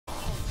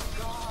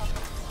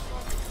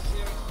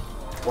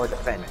or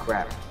defend.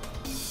 Crap.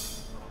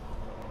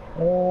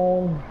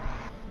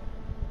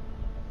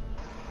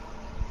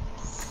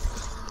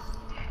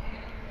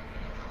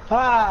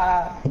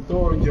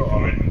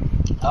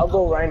 I'll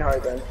go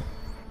Reinhardt then.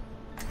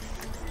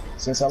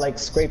 Since I like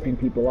scraping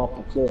people off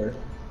the floor.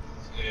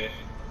 Yeah.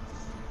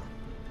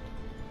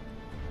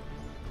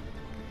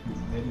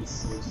 That is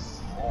so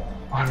small.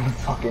 I don't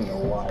fucking know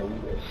why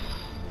either.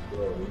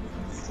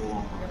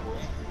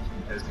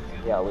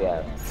 Yeah, we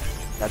have.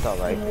 That's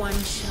alright. One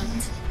shot,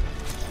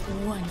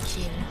 one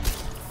kill.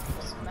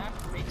 This map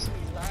makes me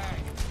lag.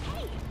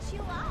 Hey,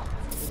 chill out.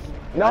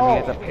 No!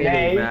 I think it's a payload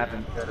Hey. map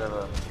instead of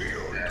a...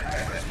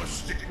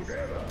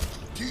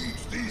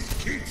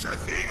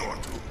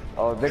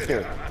 Oh,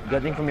 Victor,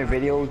 judging from your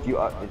videos, you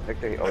are...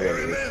 Victor, oh yeah,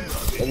 it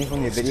is. Judging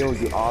from your videos,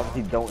 you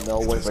obviously don't know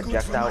what a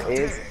projectile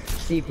is.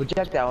 See,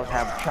 projectiles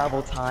have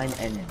travel time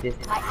and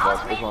distance. Well,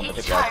 this one in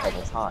particular has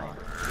travel time.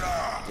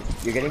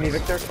 You're getting me,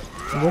 Victor?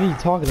 What are you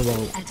talking about?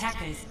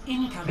 Attackers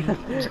incoming in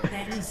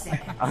 30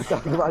 seconds. I'm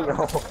talking about your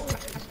whole...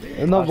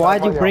 No,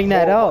 why'd you bring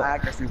that up?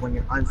 Accuracy when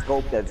you're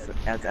unscoped as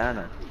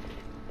Anna.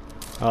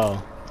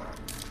 Oh.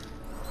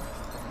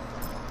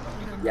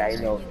 Yeah, I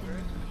know.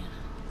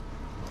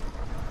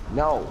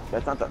 No,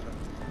 that's not the...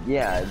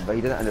 Yeah, but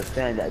he doesn't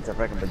understand that it's a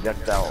freaking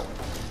projectile.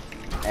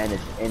 And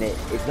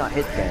it's not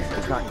hit scan.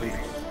 It's not...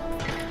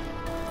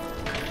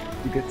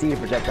 You can see the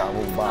projectile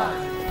moving by.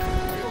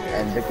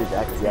 And Victor's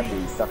accuracy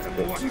actually sucks a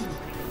bit.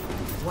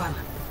 1.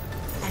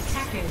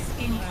 Attackers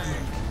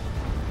incoming.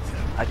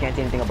 I can't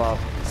see anything above.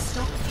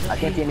 I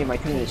can't see any of my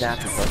teammates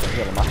after, so I can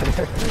kill them out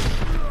there.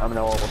 I'm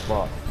gonna almost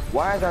fall.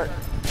 Why is our...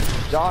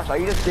 Josh, are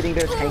you just sitting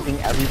there tanking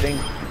everything?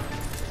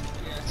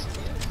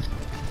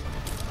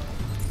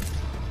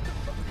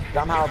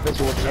 Somehow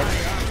Victor was hit.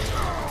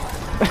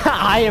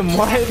 I am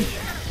what?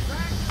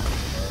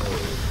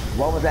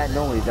 What was that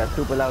noise? That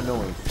super loud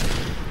noise.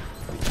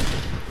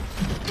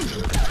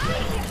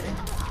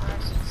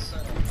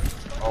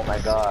 Oh my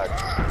god.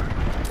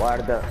 Why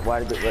did that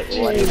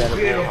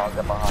little hog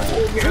up behind?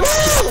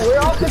 We're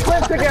off the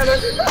cliff together!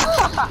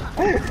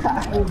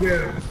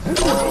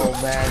 Oh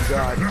man,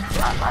 god.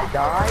 I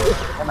died,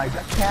 and my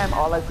cam,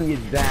 all I see is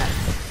that.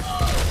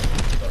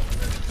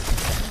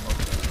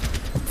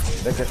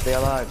 Victor, stay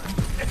alive.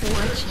 Watch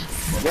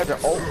us. You have to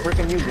old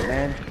freaking use it,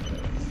 man.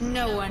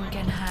 No one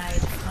can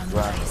hide from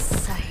Right. my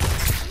sight.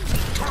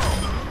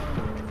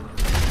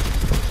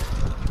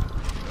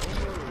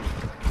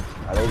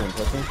 Are they even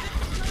pushing?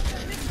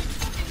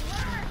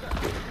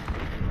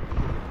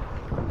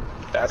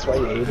 That's why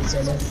you hate it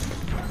so much?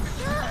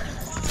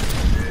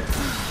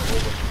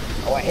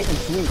 Oh, I hate you,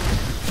 sweet.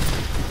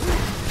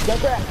 Get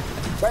that!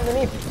 Right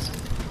underneath!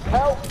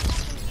 Help!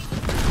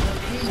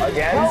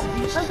 Again? Help!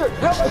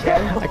 Help!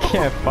 Again? I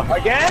can't fuck.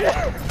 Again?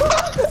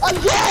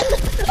 Again!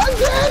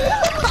 Again!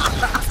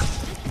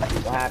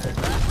 What happened?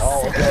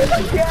 Oh, okay.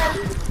 Again!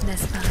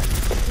 That's fine.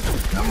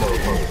 That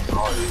motherfucker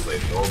always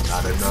like, no,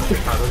 not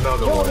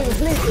another Kill one. him,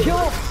 please, kill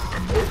him!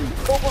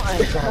 Oh my, I'm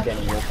not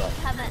getting woke up.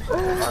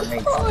 Our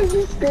mates. Oh,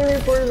 he's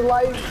screaming for his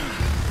life.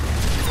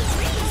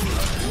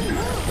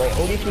 Wait,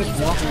 who do you keep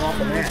walking off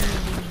the map?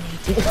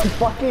 He's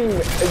fucking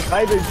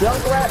either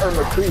Junkrat or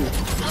McCree.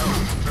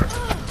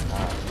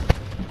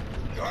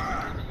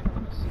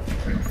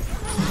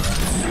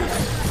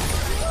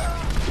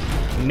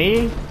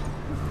 Me?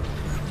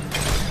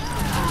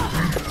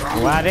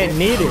 Well, I didn't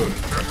need it.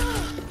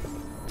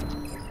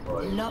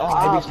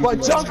 Ah, but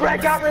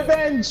Junkrat got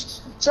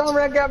revenge!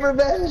 Junkrat got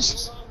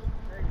revenge!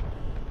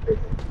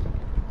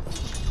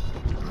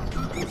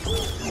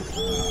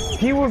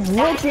 He was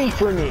looking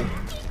for me!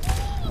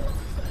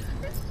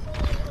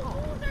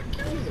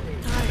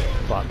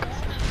 Fuck.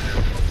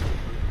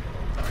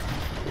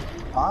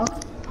 Huh?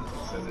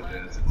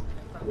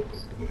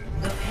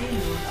 The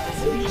payload has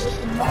reached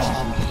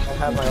I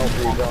have my own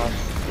three gone.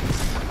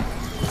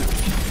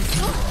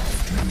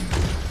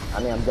 I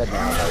mean, I'm dead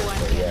now, No one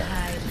but can yeah.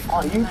 hide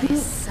Oh, from you my too?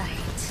 sight.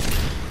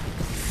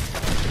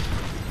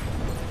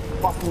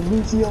 Fucking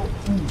Lucio.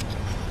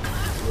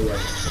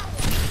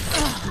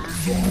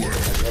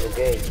 Another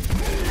game.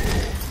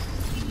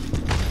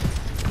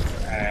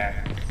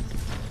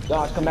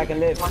 Josh, come back and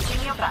live.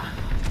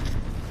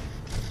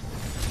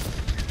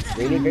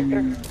 Really,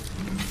 Victor?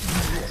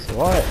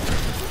 What?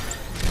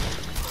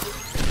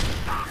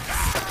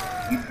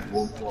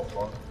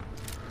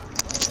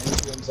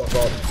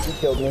 He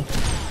killed me.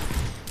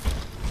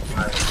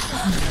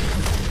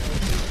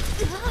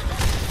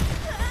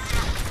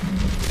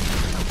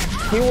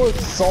 He was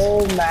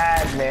so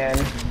mad, man.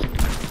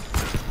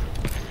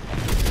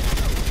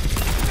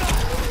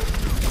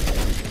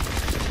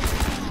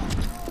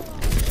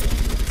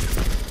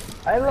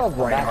 I love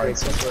Reinhardt.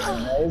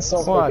 It's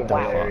so What freaking the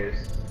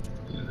hilarious.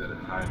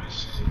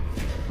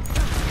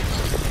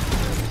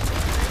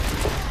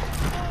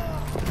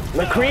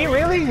 McCree,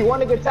 really? You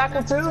want to get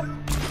tackled too?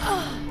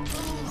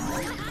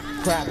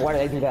 Crap, why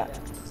did I do that?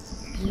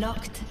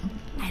 Locked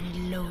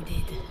and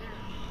loaded.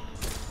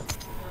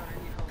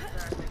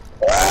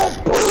 Oh,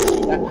 boom!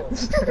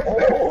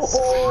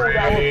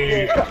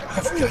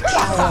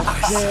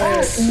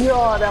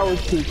 Yo, that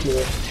was too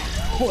good.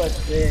 What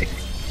sick.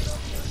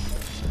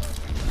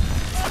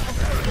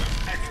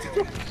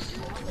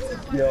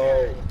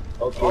 Yo.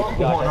 Okay, you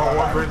got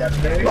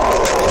that.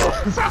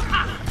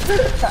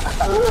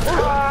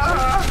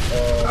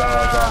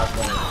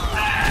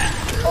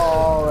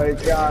 Oh my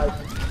god.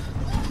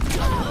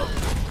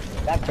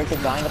 That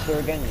cricket dying up there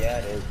again? Yeah,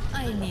 it is.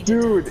 I need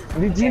Dude,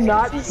 did you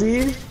not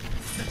see?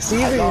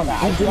 Caesar, saw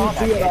that. I you saw didn't that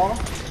see it kid. all?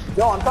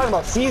 Yo, I'm talking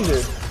about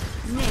Caesar.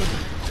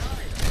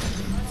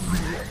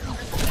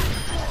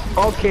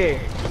 Okay.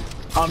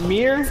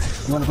 Amir,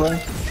 you wanna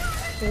play?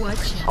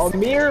 watch out.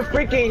 Amir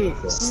freaking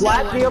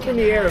slapped me up in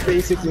the air,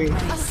 basically.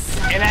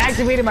 And I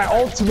activated my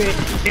ultimate,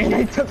 and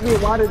it took me a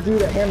while to do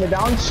the hammer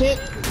down shit.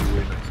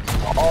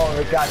 Oh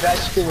my god, that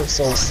shit was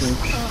so sick.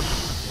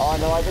 Oh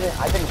no, I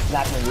didn't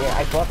snap him in the air.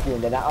 I buffed you,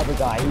 and then that other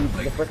guy,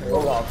 the freaking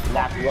Roadhog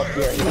snapped you up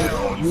here. He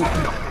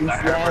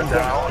slammed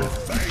down.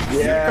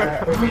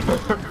 Yeah.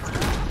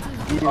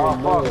 Oh,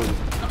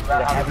 fuck.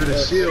 After the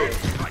shield.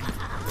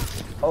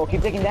 Oh,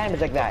 keep taking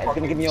damage like that. It's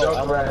gonna give me a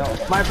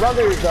My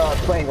brother is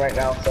playing right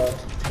now, so.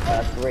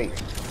 That's great.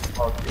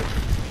 Okay.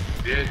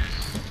 Bitch.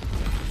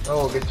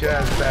 Oh, get your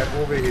ass back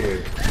over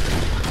here.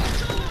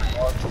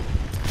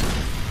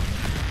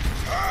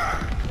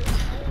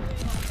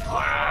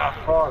 Ah,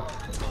 fuck.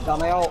 Got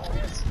my ult.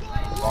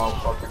 Wrong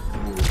fucking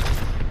move.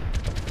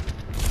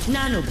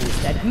 Nano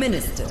boost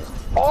administered.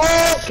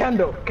 Oh,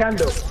 Kendo.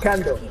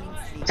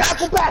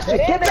 Tackle bastard,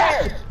 get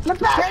back!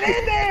 Get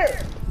in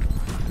there!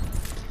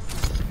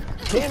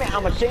 Damn it,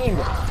 I'm ashamed.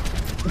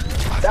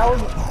 That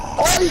was.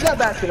 Oh, you got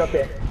bastard up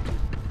there.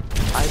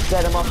 I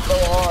set him up so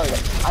hard.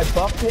 I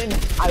buffed him.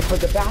 I put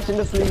the bastion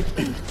to sleep.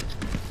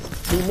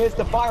 He missed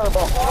the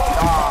fireball.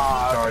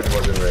 Ah, charge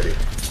wasn't ready.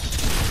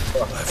 I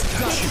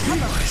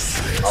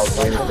was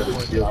waiting for the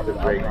shield to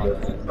break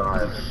just in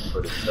time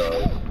for the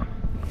charge.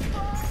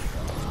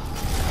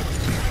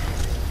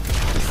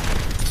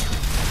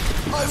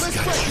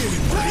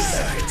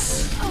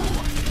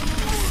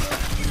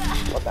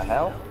 What the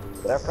hell?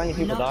 Did there plenty of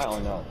people die or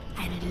no?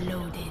 And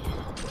loaded.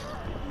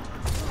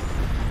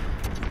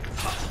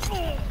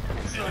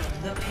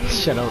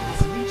 Shut up.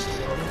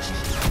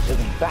 There's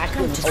a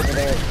bastion over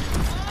there.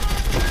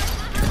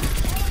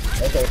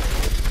 Okay.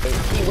 Hey,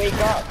 he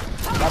wake up.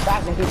 That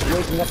bastion keeps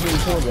waking up when you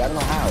told you. I don't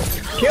know how.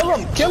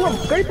 Kill him,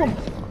 scrape him.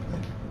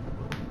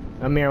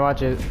 Amir,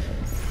 watch it.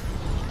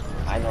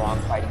 I know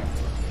I'm fighting.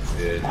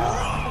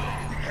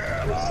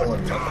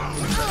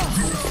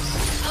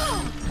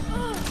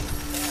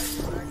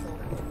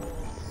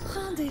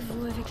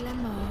 Rendez-vous avec la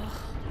mort.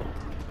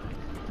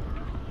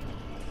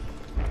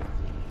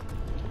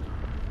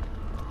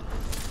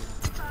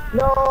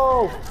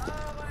 No!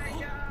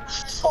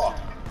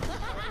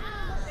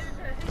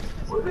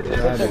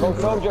 Victor, go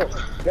soldier.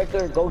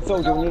 Victor, go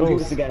soldier. We need to do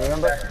this again,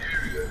 remember?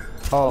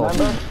 Oh.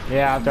 Remember?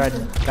 Yeah, after I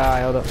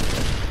die, hold up.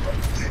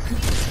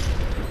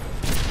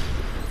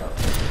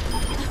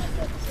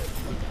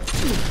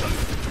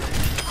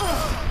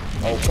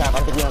 Oh crap, I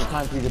don't think we have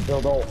time for you to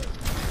build ult.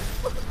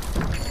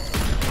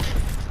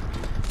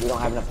 We don't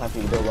have enough time for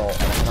you to build ult.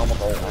 And I can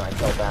almost ult and I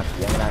fell back.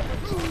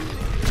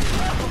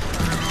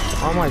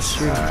 On my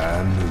stream.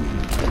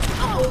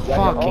 Yeah,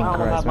 Fucking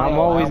Christ, man. I'm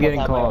always getting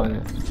caught on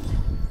it.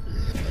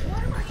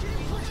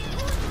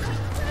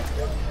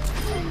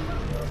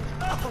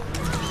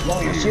 No,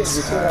 your shit, you're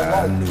still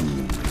at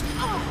low.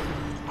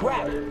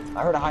 Crap!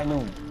 I heard a high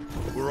noon.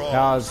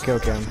 Yeah, I'll just kill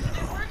Kim.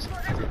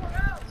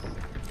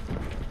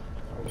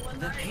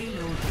 The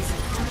payload is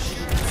approaching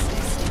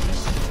its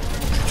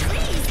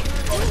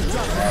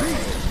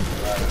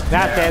destination.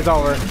 That's it, it's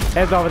over.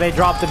 It's over. They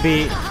dropped the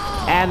beat.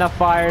 And the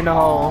fire in the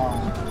hole.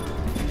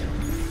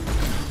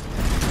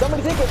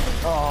 Somebody take it!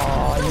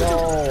 Oh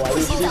no! I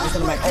didn't see this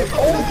in my.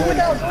 Oh, do it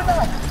now!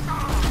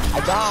 I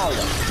died!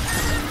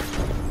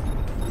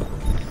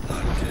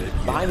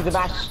 Behind the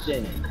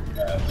bastion!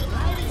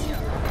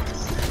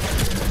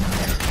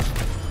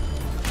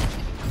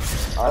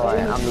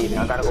 Alright, I'm leaving. I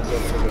gotta go play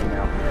the game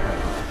now.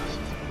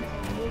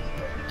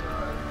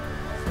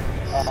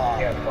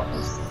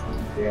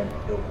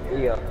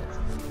 Yeah.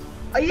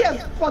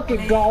 Yeah,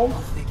 fucking go.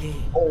 The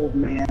game. Old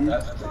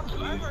man.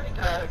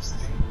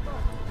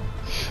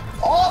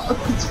 Oh!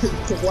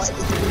 What?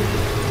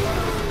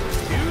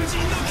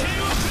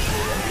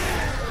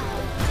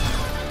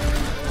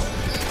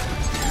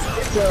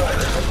 It's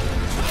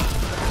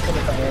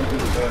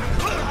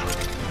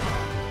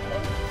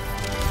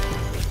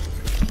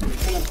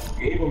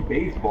Gave him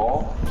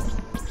baseball.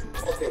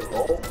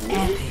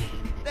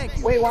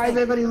 Wait, why is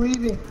everybody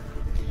leaving?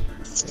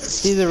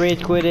 He's a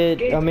rage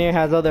quitted. Amir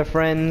has other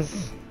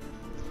friends.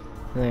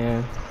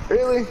 Yeah.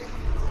 Really?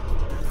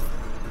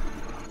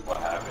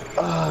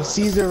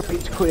 Caesar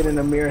rage quit and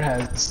Amir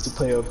has to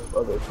play with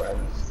other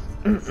friends.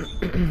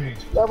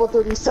 Level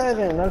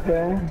 37,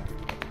 okay.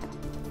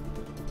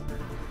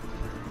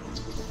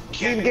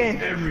 Keep game.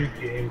 Every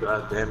game,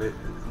 god damn it.